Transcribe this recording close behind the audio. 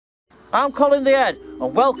I'm Colin The Head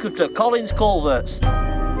and welcome to Colin's Culverts.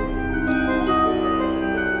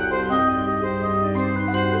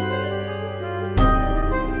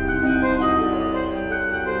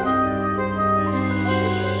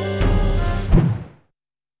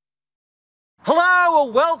 Hello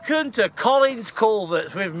and welcome to Colin's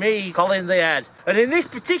Culverts with me, Colin The Head. And in this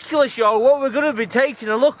particular show, what we're going to be taking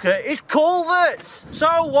a look at is culverts.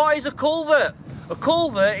 So what is a culvert? A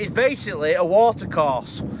culvert is basically a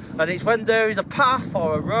watercourse, and it's when there is a path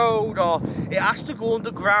or a road or it has to go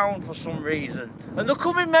underground for some reason. And they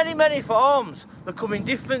come in many forms. They come in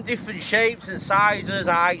different shapes and sizes,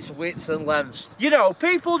 heights, widths and lengths. You know,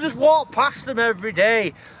 people just walk past them every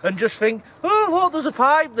day and just think, oh look, there's a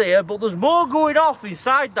pipe there, but there's more going off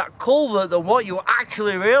inside that culvert than what you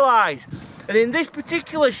actually realise. And in this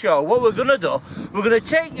particular show, what we're going to do, we're going to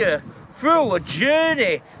take you through a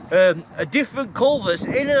journey of different culverts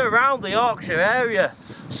in and around the Yorkshire area.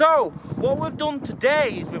 So what we've done today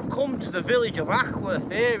is we've come to the village of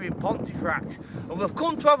Ackworth here in Pontefract, and we've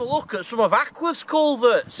come to have a look at some of Ackworth's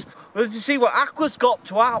culverts. We're to see what Ackworth's got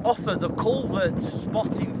to offer the culvert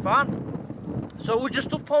spotting fan. So we're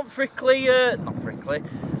just up on Fitzwilliam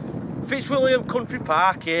Country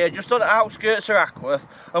Park here, just on the outskirts of Ackworth,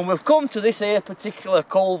 and we've come to this here particular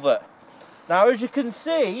culvert. Now, as you can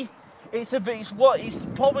see, it's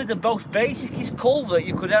probably the most basicest culvert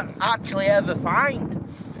you could actually ever find.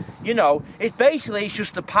 You know, it's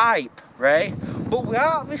just a pipe, right? But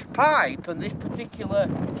without this pipe and this particular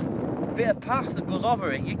bit of path that goes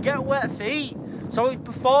over it, you get wet feet. So it's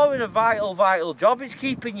performing a vital job. It's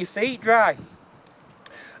keeping your feet dry.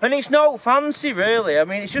 And it's no fancy really. I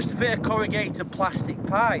mean, it's just a bit of corrugated plastic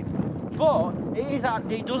pipe. But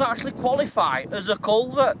it does actually qualify as a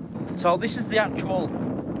culvert. So this is the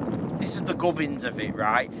gubbins of it,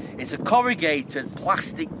 right? It's a corrugated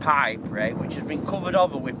plastic pipe, right, which has been covered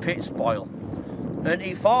over with pit spoil, and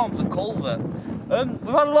it forms a culvert.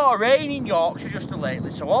 We've had a lot of rain in Yorkshire just lately,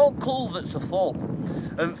 so all culverts are full.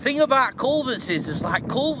 And the thing about culverts is there's like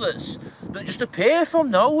culverts that just appear from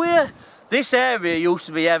nowhere. This area used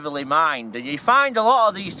to be heavily mined, and you find a lot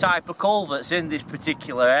of these type of culverts in this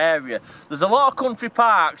particular area. There's a lot of country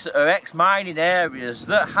parks that are ex-mining areas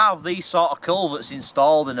that have these sort of culverts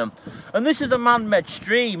installed in them. And this is a man-made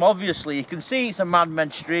stream, obviously. You can see it's a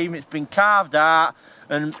man-made stream, it's been carved out,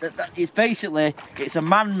 and it's a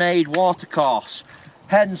man-made watercourse.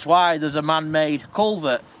 Hence why there's a man-made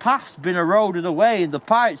culvert. Path's been eroded away and the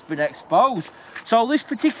pipe's been exposed. So this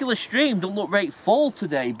particular stream don't look very full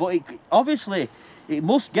today, but obviously it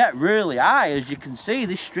must get really high. As you can see,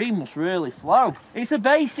 this stream must really flow. It's a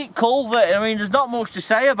basic culvert. I mean, there's not much to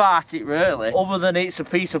say about it really, other than it's a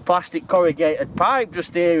piece of plastic corrugated pipe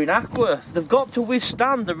just here in Ackworth. They've got to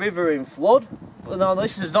withstand the river in flood. Now,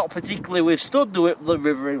 this has not particularly withstood the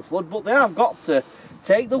river in flood, but they have got to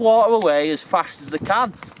take the water away as fast as they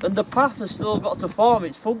can. And the path has still got to form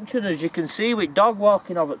its function, as you can see with dog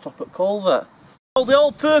walking over the top of culvert. So the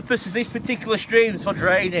whole purpose of this particular stream is for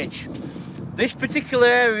drainage. This particular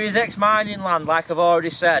area is ex-mining land, like I've already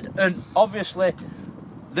said, and obviously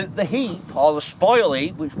the heap, or the spoil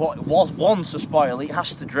heap, which was once a spoil heap,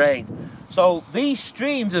 has to drain. So these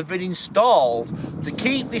streams have been installed to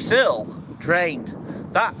keep this hill drained.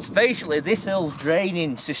 That's basically this hill's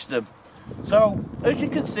draining system. So as you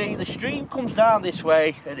can see, the stream comes down this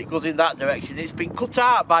way and it goes in that direction. It's been cut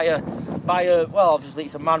out by a well, obviously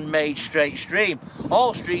it's a man-made straight stream.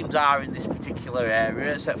 All streams are in this particular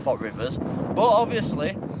area except for rivers, but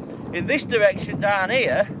obviously in this direction down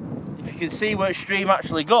here, if you can see where the stream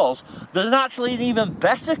actually goes, there's actually an even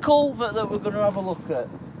better culvert that we're going to have a look at.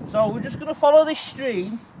 So we're just going to follow this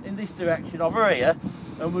stream in this direction over here,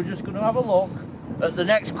 and we're just going to have a look at the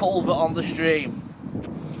next culvert on the stream.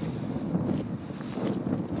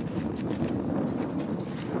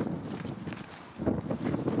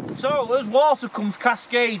 So as water comes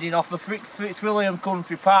cascading off of Fitwilliam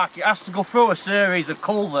Country Park, it has to go through a series of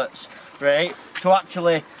culverts, right, to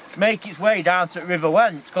actually make its way down to River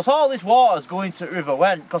Went, because all this water is going to River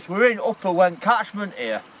Went, because we're in Upper Went catchment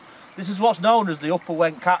here. This is what's known as the Upper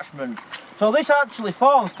Went catchment. So this actually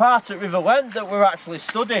forms part of River Went that we're actually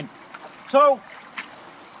studying. So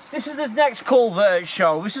this is the next culvert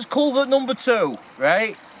show. This is culvert number 2,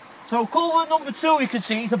 right? So culvert number 2, you can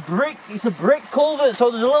see it's a brick culvert, so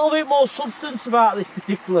there's a little bit more substance about this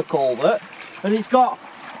particular culvert, and it's got,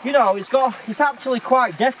 you know, it's actually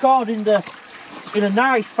quite decored in a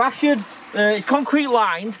nice fashion. It's concrete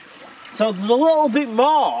lined, so there's a little bit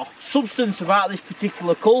more substance about this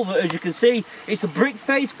particular culvert. As you can see, it's a brick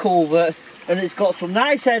face culvert, and it's got some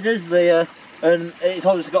nice headers there, and it's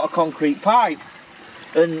obviously got a concrete pipe,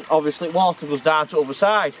 and obviously water goes down to the other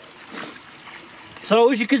side.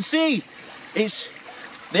 So as you can see, it's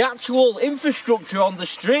the actual infrastructure on the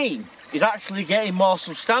stream is actually getting more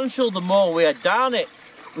substantial the more we head down it.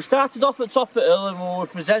 We started off at the top of the hill and we were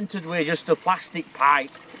presented with just a plastic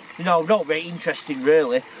pipe. You know, not very interesting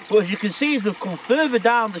really. But as you can see, as we've come further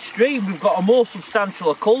down the stream, we've got a more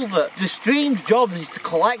substantial culvert. The stream's job is to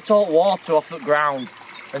collect all water off the ground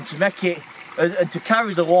and to make it and to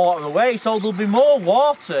carry the water away, so there'll be more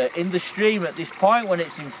water in the stream at this point when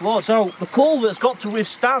it's in flood. So the culvert's got to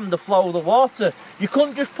withstand the flow of the water. You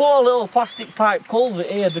couldn't just put a little plastic pipe culvert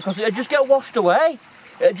here because it'd just get washed away.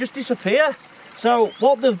 It'd just disappear. So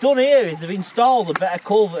what they've done here is they've installed a better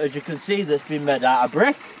culvert, as you can see, that's been made out of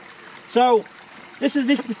brick. So this is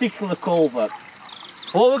this particular culvert.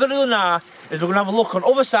 What we're going to do now is we're going to have a look on the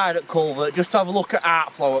other side of culvert, just to have a look at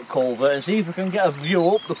outflow at culvert and see if we can get a view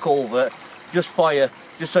up the culvert just for you,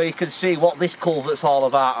 just so you can see what this culvert's all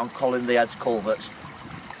about on Colin The Head's culverts.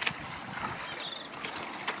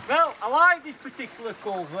 Well, I like this particular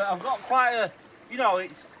culvert. I've got quite a, you know,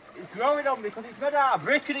 it's growing on me because it's made out of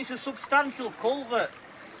brick and it's a substantial culvert.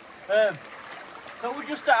 So we're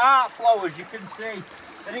just at outflow, as you can see,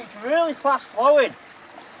 and it's really fast flowing.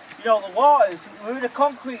 You know, the water's, we're in a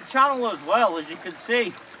concrete channel as well, as you can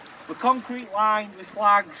see. We're concrete lined with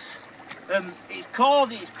flags. It's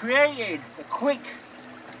creating a quick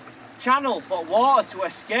channel for water to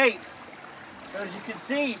escape. So as you can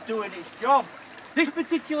see, it's doing its job. This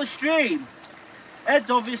particular stream heads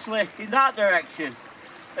obviously in that direction,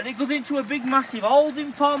 and it goes into a big massive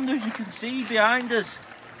holding pond, as you can see behind us.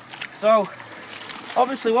 So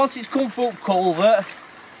obviously once it's come through culvert,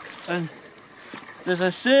 and there's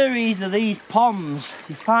a series of these ponds,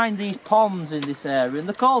 you find these ponds in this area, and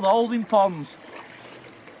they're called holding ponds.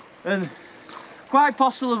 And quite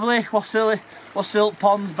possibly was silt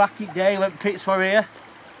ponds back in the day when pits were here.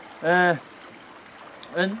 And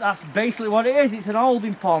that's basically what it is, it's an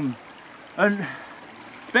holding pond. And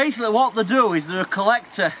basically what they do is they're a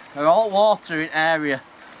collector of all water in area.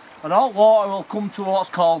 And all water will come to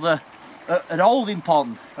what's called an holding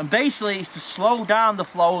pond. And basically it's to slow down the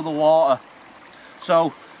flow of the water.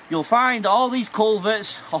 So you'll find all these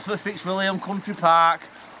culverts off at Fitzwilliam Country Park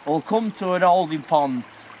will come to an holding pond.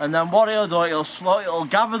 And then what it'll do, it'll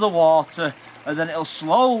gather the water, and then it'll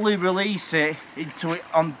slowly release it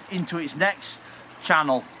into its next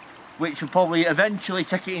channel, which will probably eventually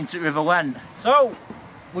take it into River Went. So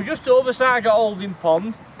we're just the other side of holding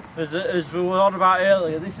pond, as we were on about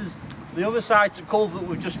earlier. This is the other side to culvert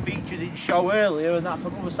we've just featured in show earlier, and that's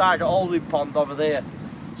on the other side of holding pond over there.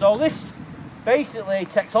 So this basically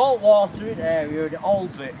takes all water in the area and it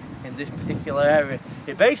holds it in this particular area.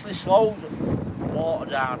 It basically slows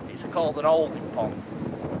water down. It's called an holding pond.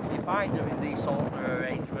 You find them in these sort of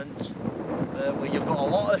arrangements where you've got a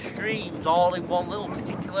lot of streams all in one little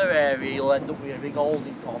particular area. You'll end up with a big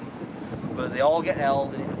holding pond where they all get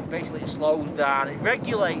held, and it slows down. It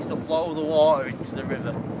regulates the flow of the water into the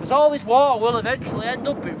river, because all this water will eventually end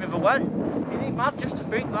up in River Went. Isn't it mad just to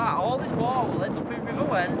think that? All this water will end up in River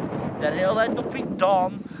Went, then it'll end up in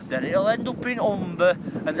Don, then it'll end up in Humber,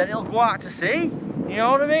 and then it'll go out to sea. You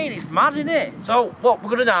know what I mean? It's mad, isn't it? So what we're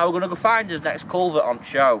going to do now, we're going to go find his next culvert on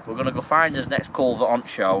show. We're going to go find his next culvert on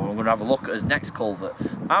show, and we're going to have a look at his next culvert.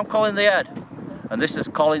 I'm Colin The Head, and this is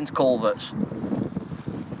Colin's Culverts.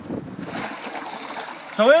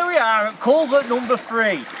 So here we are at culvert number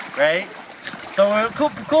 3, right? So we're at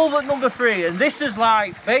culvert number 3, and this is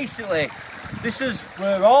like, basically, this is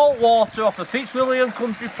where all water off of Fitzwilliam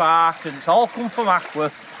Country Park, and it's all come from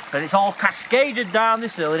Ackworth, and it's all cascaded down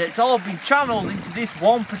this hill, and it's all been channeled into this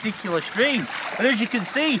one particular stream. And as you can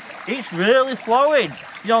see, it's really flowing.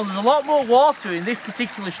 You know, there's a lot more water in this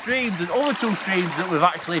particular stream than other two streams that we've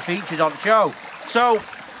actually featured on show. So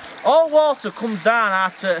all water comes down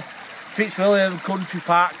out of Fitzwilliam Country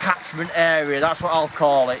Park catchment area, that's what I'll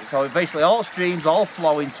call it. So basically all streams all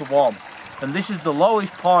flow into one, and this is the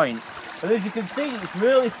lowest point. And as you can see, it's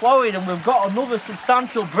really flowing, and we've got another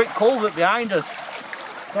substantial brick culvert behind us.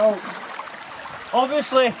 So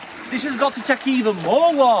obviously this has got to take even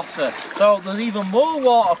more water, so there's even more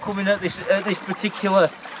water coming at this particular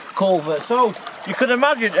culvert. So you can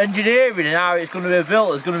imagine engineering and how it's going to be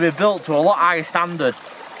built is going to be built to a lot higher standard.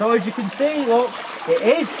 So as you can see, look, it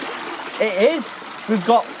is. We've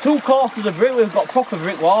got 2 courses of brick, we've got proper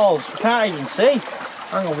brick walls. You can't even see.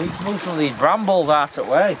 Hang on, we need to move some of these brambles out of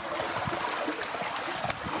the way.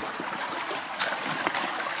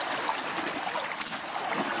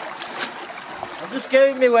 Just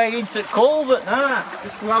getting my way into culvert now,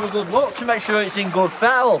 just to have a good look to make sure it's in good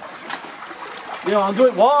fettle. You know, I'm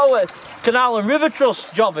doing water Canal and River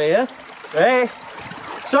Trust job here, right?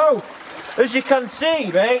 So, as you can see,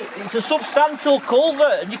 right, it's a substantial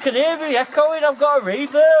culvert, and you can hear me echoing. I've got a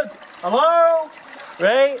reverb. Hello?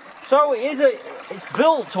 Right? So it's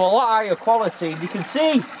built to a lot higher quality, and you can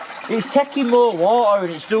see it's taking more water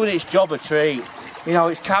and it's doing its job a treat. You know,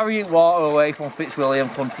 it's carrying water away from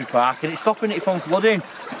Fitwilliam Country Park and it's stopping it from flooding.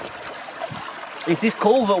 If this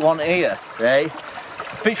culvert wasn't here, right,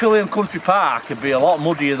 Fitzwilliam Country Park would be a lot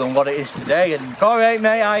muddier than what it is today. And alright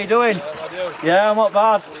mate, how you doing? Yeah, I'm not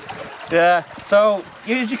bad. Yeah, so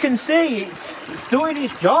as you can see, it's doing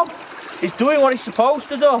its job. It's doing what it's supposed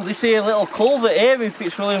to do. This here little culvert here in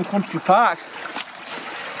Fitzwilliam Country Park.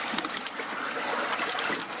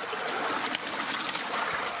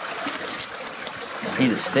 I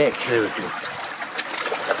need a stick. There we go.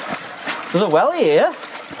 There's a welly here.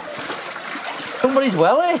 Somebody's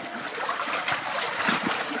welly.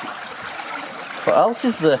 What else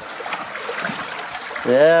is there?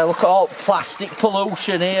 Yeah, look at all plastic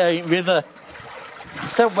pollution here in river.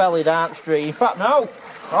 It's a welly down street. In fact, no.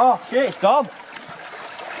 Oh shit, it's gone.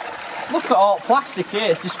 Look at all plastic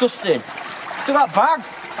here, it's disgusting. Look at that bag.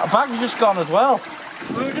 That bag's just gone as well.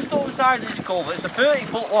 We were just over the side of this culvert. It's a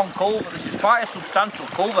 30-foot long culvert. This is quite a substantial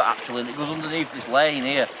culvert actually, and it goes underneath this lane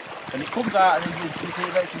here. And it comes out and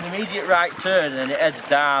it makes an immediate right turn and it heads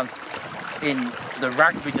down in the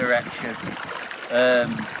Rugby direction.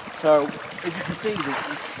 So as you can see,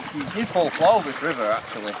 it's in full flow, this river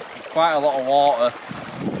actually. There's quite a lot of water.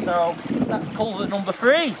 So that's culvert number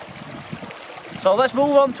 3. So let's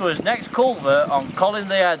move on to his next culvert on Colin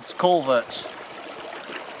The Head's Culverts.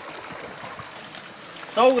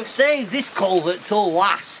 So we've saved this culvert till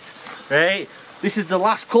last, right? This is the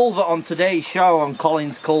last culvert on today's show on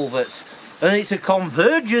Colin's Culverts. And it's a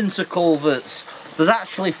convergence of culverts. There's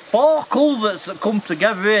actually 4 culverts that come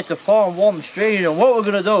together here to form one stream. And what we're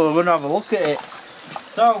going to do, we're going to have a look at it.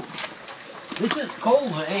 So, this is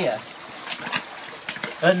culvert here.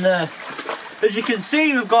 And as you can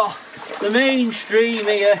see, we've got the main stream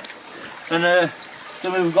here. And then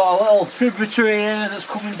we've got a little tributary here that's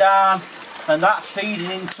coming down. And that's feeding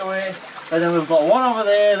into it. And then we've got one over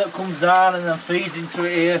there that comes down and then feeds into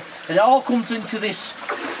it here. And it all comes into this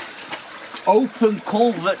open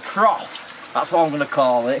culvert trough. That's what I'm going to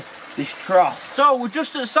call it, this trough. So we're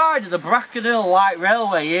just at the side of the Brackenhill Light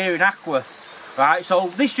Railway here in Ackworth. Right, so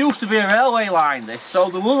this used to be a railway line, this. So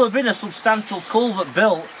there will have been a substantial culvert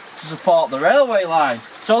built to support the railway line.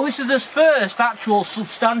 So this is the first actual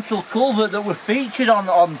substantial culvert that we're featured on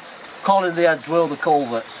Colin The Head's World of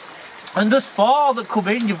Culverts. And there's 4 that come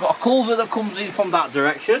in. You've got a culvert that comes in from that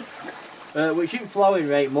direction, which isn't flowing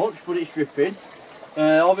right much, but it's dripping.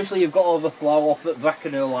 Obviously you've got overflow off at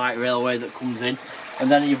Brackenhill Light Railway that comes in. And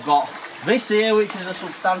then you've got this here, which is a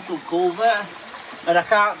substantial culvert. And I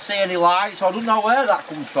can't see any light, so I don't know where that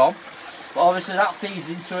comes from. But obviously that feeds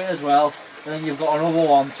into it as well. And then you've got another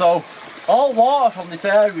one. So all water from this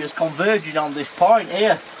area is converging on this point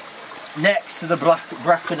here, next to the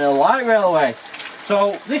Brackenhill Light Railway.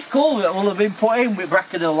 So this culvert will have been put in with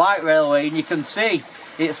Brackenhill Light Railway, and you can see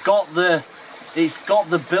it's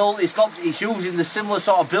using the similar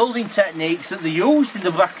sort of building techniques that they used in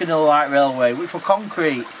the Brackenhill Light Railway, which were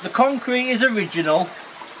concrete. The concrete is original,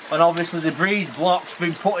 and obviously the breeze block's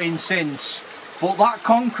been put in since. But that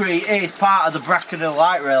concrete is part of the Brackenhill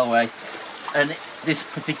Light Railway, and this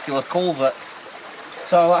particular culvert.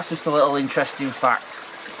 So that's just a little interesting fact.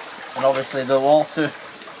 And obviously the water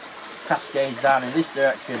cascades down in this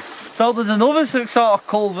direction. So there's another sort of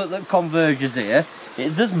culvert that converges here.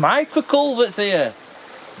 There's micro culverts here.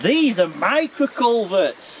 These are micro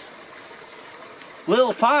culverts.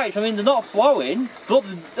 Little pipes, I mean they're not flowing, but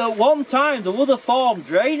at one time they would have formed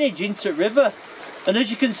drainage into river. And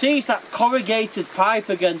as you can see, it's that corrugated pipe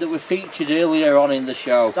again that we featured earlier on in the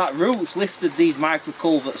show. That root's lifted these micro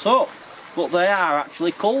culverts up, but they are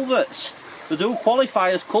actually culverts. They do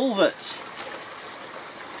qualify as culverts.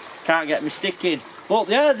 Can't get me sticking. But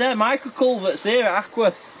yeah, they're micro culverts here at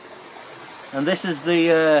Ackworth. And this is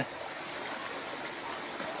the...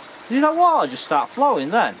 Did that water just start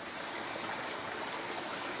flowing then?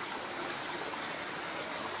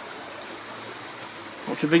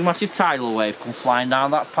 Watch a big massive tidal wave come flying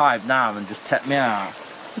down that pipe now and just take me out.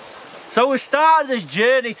 So we started this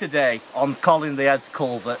journey today on Colin The Head's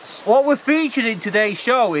Culverts. What we're featured in today's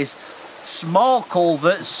show is small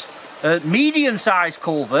culverts, medium-sized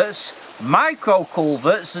culverts, micro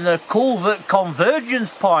culverts, and a culvert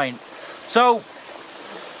convergence point. So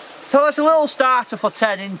that's a little starter for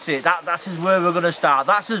 10, isn't it? That is where we're going to start.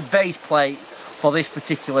 That's his base plate for this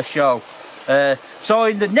particular show. So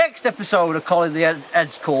in the next episode of Colin The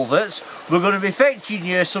Head's Culverts, we're going to be featuring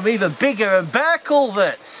you some even bigger and better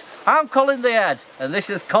culverts. I'm Colin The Head, and this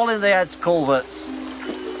is Colin The Head's Culverts.